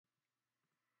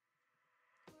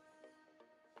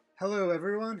Hello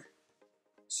everyone.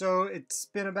 So it's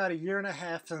been about a year and a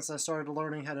half since I started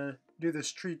learning how to do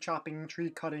this tree chopping, tree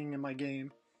cutting in my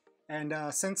game. And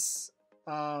since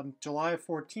July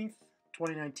 14th,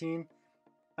 2019,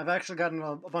 I've actually gotten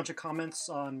a bunch of comments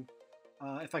on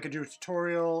if I could do a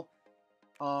tutorial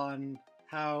on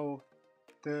how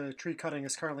the tree cutting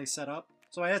is currently set up.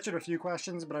 So I answered a few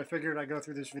questions, but I figured I'd go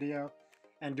through this video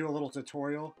and do a little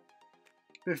tutorial.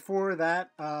 Before that,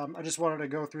 I just wanted to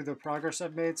go through the progress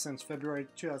I've made since February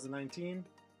 2019,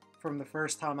 from the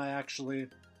first time I actually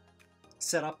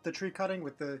set up the tree cutting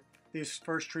with these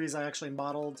first trees I actually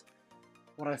modeled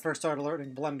when I first started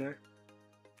learning Blender.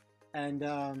 And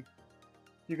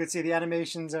you can see the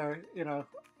animations are,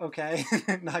 okay,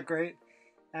 not great.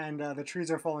 And the trees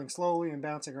are falling slowly and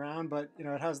bouncing around, but,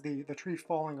 it has the tree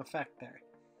falling effect there.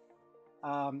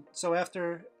 So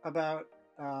after about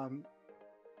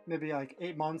maybe like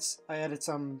 8 months, I added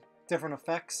some different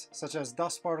effects, such as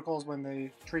dust particles when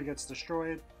the tree gets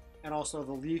destroyed, and also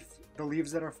the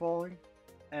leaves that are falling,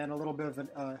 and a little bit of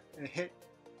a hit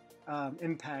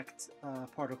impact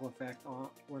particle effect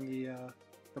when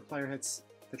the player hits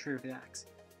the tree with the axe.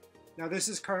 Now this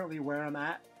is currently where I'm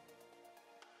at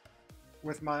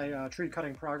with my tree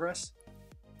cutting progress,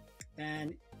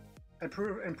 and I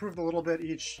improved a little bit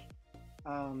each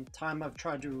time I've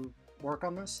tried to work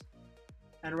on this.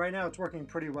 And right now it's working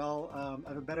pretty well. I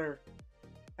have a better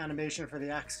animation for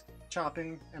the axe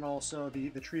chopping, and also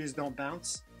the trees don't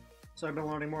bounce. So I've been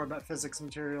learning more about physics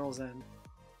materials and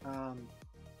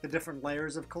the different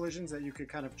layers of collisions that you could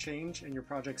kind of change in your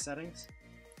project settings.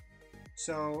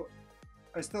 So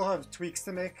I still have tweaks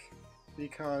to make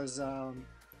because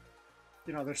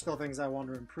there's still things I want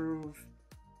to improve,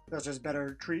 such as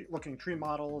better looking tree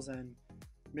models, and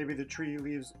maybe the tree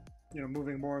leaves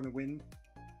moving more in the wind.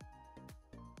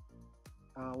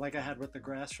 Like I had with the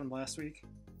grass from last week.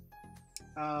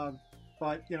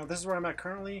 But this is where I'm at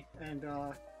currently, and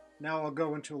now I'll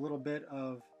go into a little bit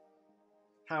of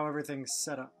how everything's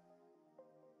set up.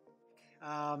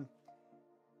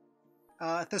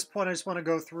 At this point, I just want to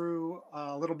go through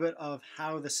a little bit of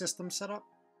how the system's set up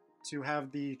to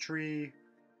have the tree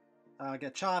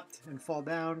get chopped and fall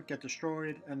down, get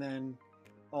destroyed, and then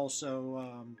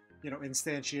also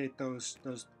instantiate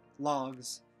those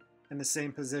logs in the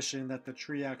same position that the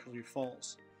tree actually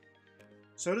falls.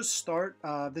 So to start,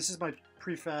 this is my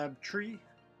prefab tree,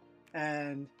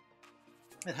 and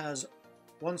it has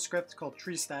one script called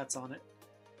tree stats on it.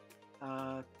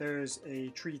 There's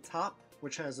a tree top,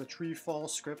 which has a tree fall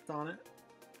script on it.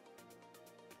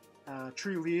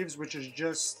 Tree leaves, which is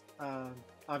just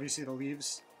obviously the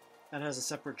leaves, and has a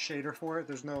separate shader for it.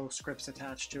 There's no scripts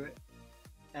attached to it.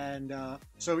 And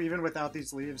so even without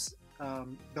these leaves,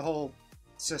 the whole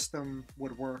system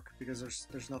would work, because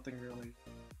there's nothing really,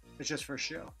 it's just for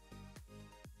show.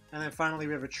 And then finally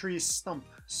we have a tree stump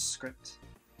script.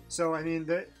 So I mean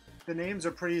the names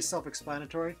are pretty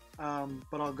self-explanatory,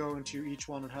 but I'll go into each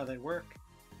one and how they work.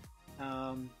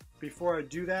 Before I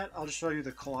do that, I'll just show you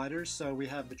the colliders. So we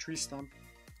have the tree stump.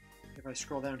 If I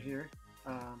scroll down here,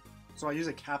 so I use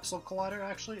a capsule collider.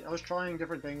 Actually, I was trying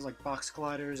different things like box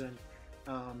colliders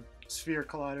and sphere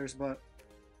colliders, but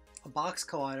a box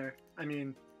collider, I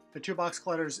mean, the two box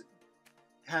colliders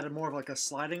had more of like a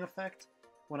sliding effect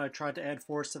when I tried to add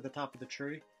force to the top of the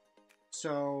tree.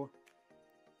 So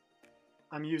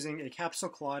I'm using a capsule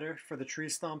collider for the tree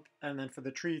stump, and then for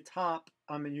the tree top,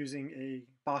 I'm using a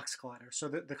box collider. So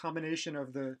the combination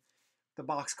of the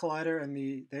box collider and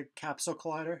the capsule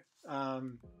collider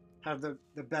have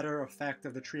the better effect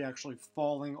of the tree actually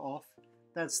falling off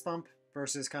that stump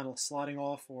versus kind of sliding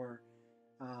off or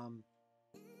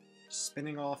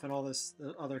spinning off and all this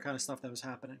other kind of stuff that was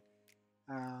happening.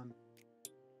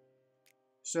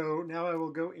 So now I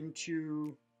will go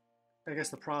into, I guess,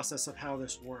 the process of how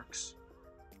this works.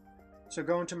 So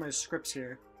go into my scripts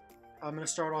here. I'm going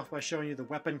to start off by showing you the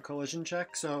weapon collision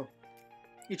check. So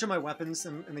each of my weapons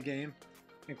in the game,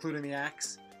 including the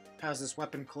axe, has this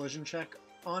weapon collision check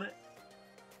on it.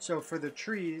 So for the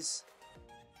trees,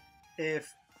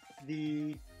 if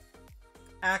the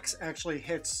axe actually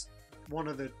hits one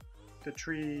of the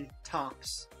tree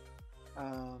tops,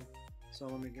 so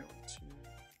let me go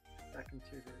back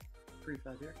into the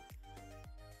prefab here.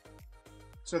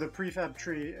 So the prefab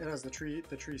tree, it has the tree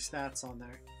stats on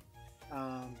there.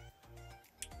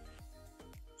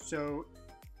 So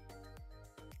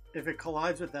if it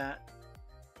collides with that,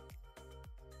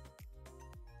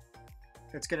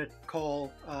 it's going to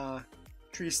call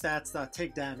tree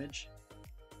stats.take damage,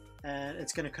 and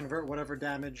it's going to convert whatever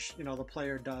damage the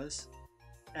player does.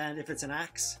 And if it's an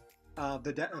axe,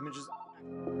 the damage is.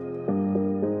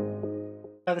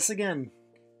 Now this again,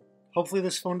 Hopefully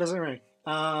this phone doesn't ring.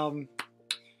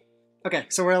 Okay,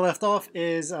 so where I left off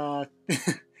is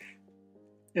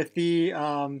if the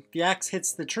axe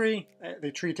hits the tree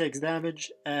takes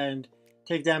damage, and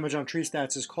take damage on tree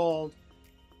stats is called.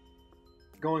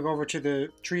 Going over to the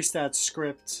tree stats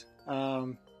script,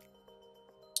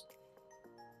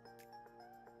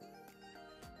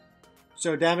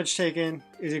 so damage taken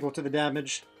is equal to the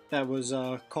damage that was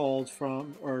called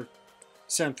from or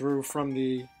sent through from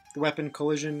the weapon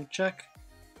collision check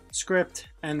script,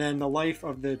 and then the life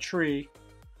of the tree,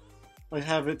 I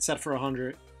have it set for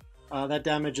 100. That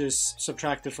damage is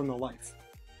subtracted from the life.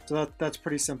 So that's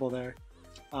pretty simple there.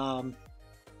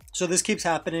 So this keeps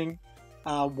happening.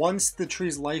 Once the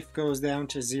tree's life goes down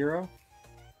to 0,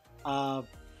 I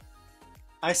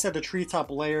said the treetop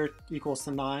layer equals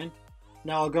to 9.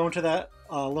 Now I'll go into that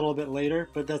a little bit later,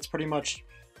 but that's pretty much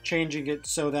changing it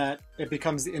so that it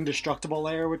becomes the indestructible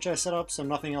layer, which I set up, so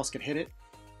nothing else could hit it.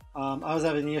 I was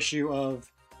having the issue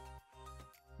of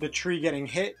the tree getting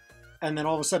hit, and then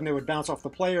all of a sudden it would bounce off the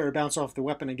player or bounce off the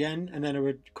weapon again, and then it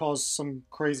would cause some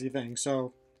crazy thing.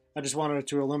 So I just wanted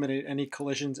to eliminate any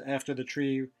collisions after the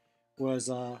tree's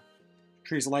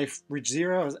life reached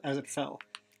 0 as it fell.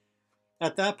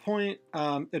 At that point,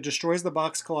 it destroys the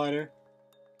box collider,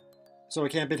 so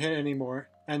it can't be hit anymore,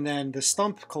 and then the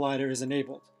stump collider is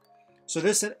enabled. So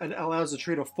this allows the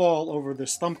tree to fall over the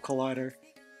stump collider,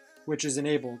 which is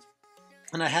enabled.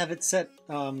 And I have it set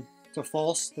to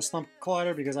false, the stump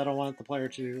collider, because I don't want the player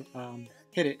to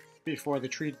hit it before the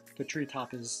tree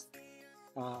top is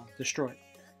destroyed.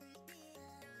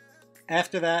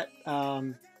 After that,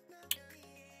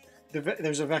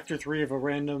 there's a vector 3 of a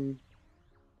random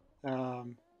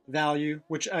value,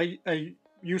 which I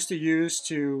used to use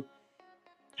to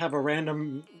have a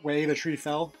random way the tree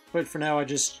fell, but for now I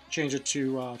just change it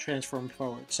to transform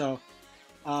forward. So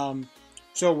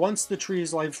once the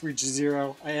tree's life reaches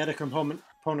 0, I add a component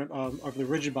of the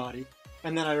Rigidbody,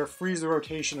 and then I freeze the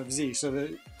rotation of Z. So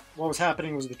what was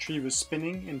happening was the tree was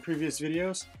spinning in previous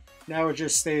videos. Now it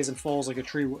just stays and falls like a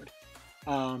tree would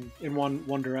in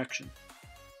one direction.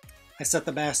 I set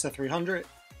the mass to 300,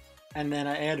 and then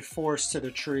I add force to the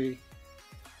tree.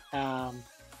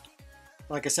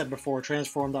 Like I said before,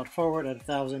 transform.forward at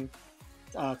 1,000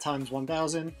 times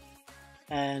 1,000,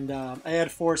 and I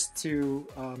add force to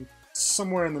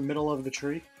somewhere in the middle of the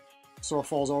tree, so it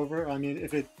falls over. I mean,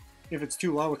 if it's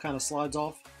too low, it kind of slides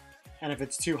off, and if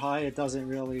it's too high, it doesn't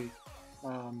really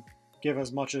give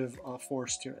as much of a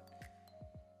force to it.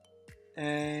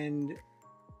 And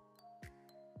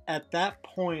at that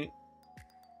point,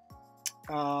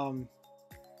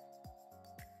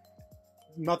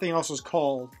 nothing else was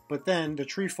called, but then the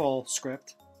tree fall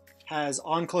script has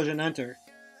on collision enter.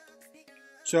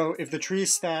 So if the tree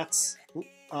stats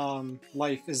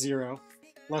life is 0,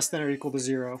 less than or equal to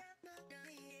 0,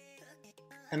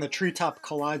 and the treetop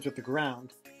collides with the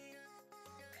ground,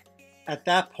 at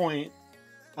that point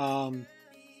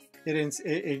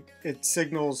it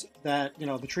signals that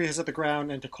the tree has hit the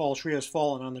ground and to call tree has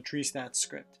fallen on the tree stats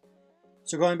script.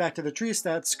 So going back to the tree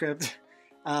stats script,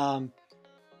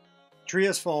 tree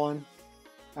has fallen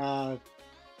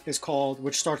is called,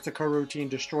 which starts the coroutine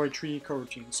destroy tree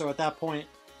coroutine. So at that point,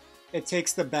 it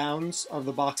takes the bounds of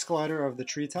the box collider of the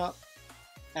treetop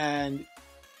and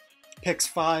picks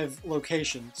 5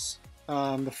 locations.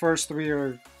 The first 3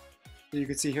 are, you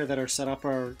can see here, that are set up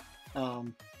are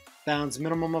bounds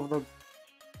minimum of the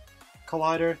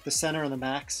collider, the center, and the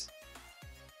max.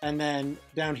 And then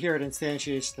down here it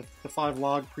instantiates the 5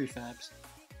 log prefabs.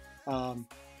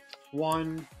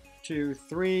 1, 2,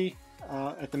 3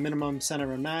 at the minimum,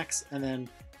 center, and max, and then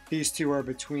these 2 are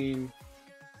between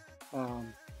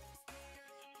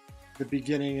the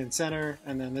beginning and center,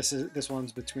 and then this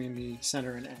one's between the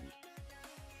center and end.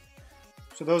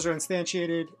 So those are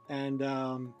instantiated, and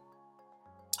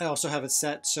I also have it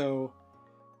set so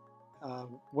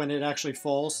when it actually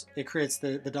falls, it creates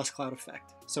the dust cloud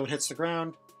effect. So it hits the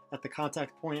ground at the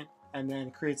contact point and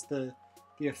then creates the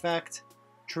effect.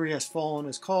 Tree has fallen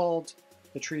is called.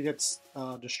 The tree gets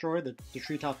destroyed. The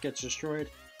treetop gets destroyed.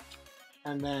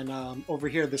 And then over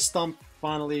here, the stump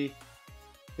finally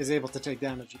is able to take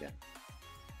damage again.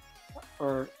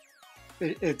 Or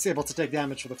it's able to take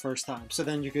damage for the first time. So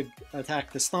then you could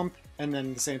attack the stump, and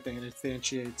then the same thing. It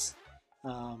instantiates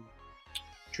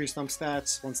tree stump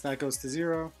stats. Once that goes to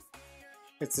 0,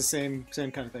 it's the same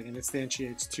kind of thing. It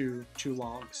instantiates two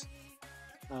logs.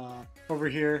 Over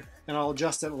here, and I'll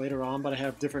adjust it later on, but I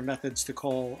have different methods to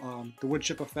call the wood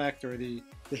chip effect, or the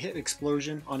hit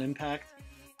explosion on impact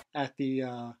at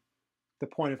the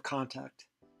point of contact.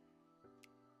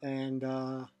 And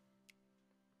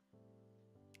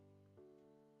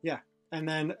yeah, And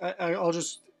then I'll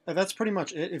just, that's pretty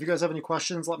much it. If you guys have any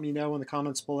questions, let me know in the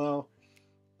comments below.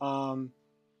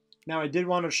 Now I did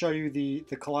want to show you the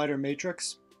collider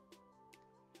matrix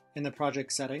in the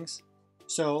project settings.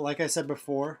 So like I said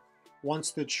before,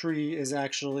 once the tree is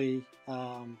actually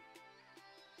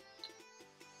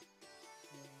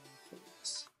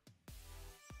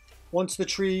once the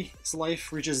tree's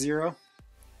life reaches 0,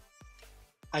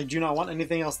 I do not want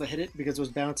anything else to hit it because it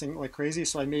was bouncing like crazy.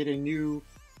 So I made a new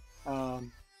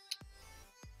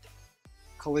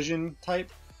collision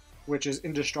type, which is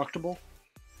indestructible,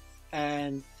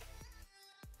 and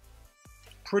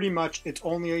pretty much it's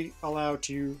only allowed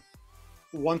to,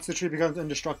 once the tree becomes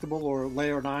indestructible, or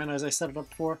layer 9 as I set it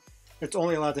up for, it's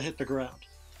only allowed to hit the ground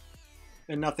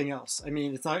and nothing else. I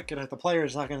mean, it's not going to hit the player,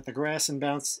 it's not going to hit the grass and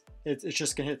bounce, it's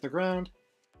just going to hit the ground,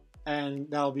 and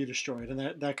that'll be destroyed.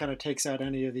 And that kind of takes out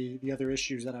any of the other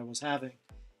issues that I was having.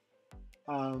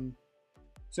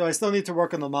 So I still need to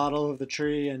work on the model of the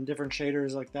tree and different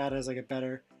shaders like that as I get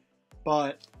better.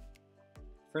 But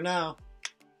for now,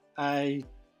 I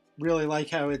really like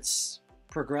how it's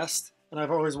progressed. And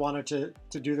I've always wanted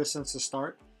to do this since the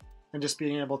start. And just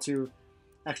being able to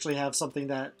actually have something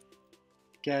that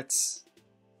gets,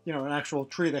 you know, an actual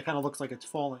tree that kind of looks like it's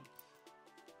falling.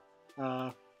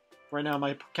 Right now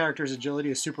my character's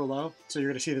agility is super low, so you're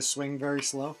going to see the swing very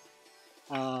slow.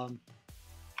 But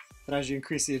as you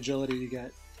increase the agility, you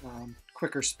get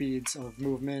quicker speeds of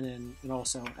movement and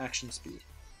also action speed.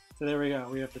 So there we go.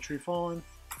 We have the tree falling.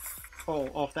 Oh,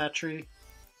 off that tree.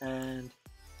 And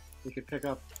we could pick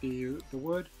up the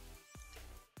wood.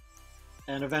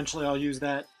 And eventually I'll use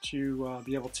that to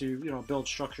be able to, you know, build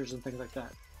structures and things like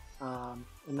that. And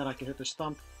then I can hit the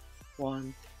stump.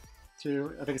 1,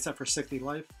 2, I think it's set for 60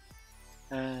 life.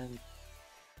 And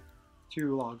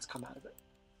 2 logs come out of it.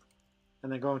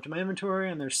 And then go into my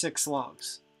inventory, and there's 6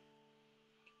 logs.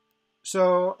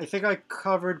 So I think I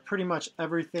covered pretty much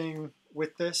everything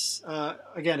with this.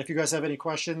 Again, if you guys have any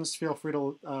questions, feel free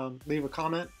to leave a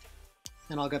comment,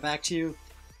 and I'll get back to you.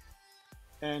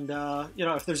 And you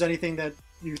know, if there's anything that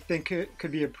you think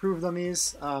could be improved on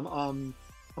these, I'm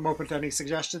open to any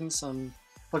suggestions. I'm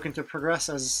looking to progress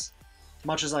as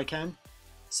much as I can.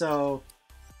 So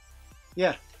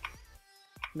yeah,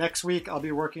 next week I'll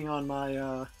be working on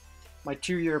my my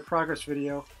 2-year progress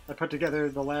video. I put together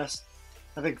the last,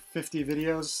 I think, 50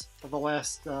 videos of the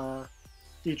last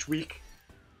each week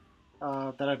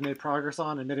that I've made progress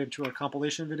on, and made it into a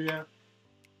compilation video.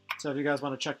 So if you guys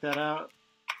want to check that out,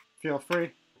 feel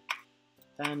free.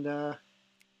 And I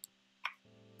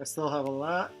still have a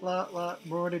lot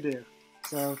more to do.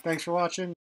 So thanks for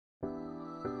watching.